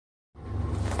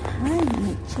Hi,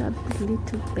 my chubby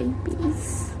little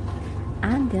babies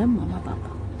and their mama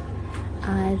papa.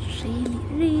 I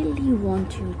really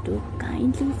want you to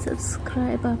kindly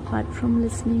subscribe apart from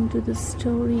listening to the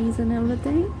stories and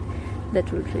everything.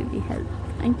 That would really help.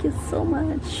 Thank you so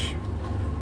much.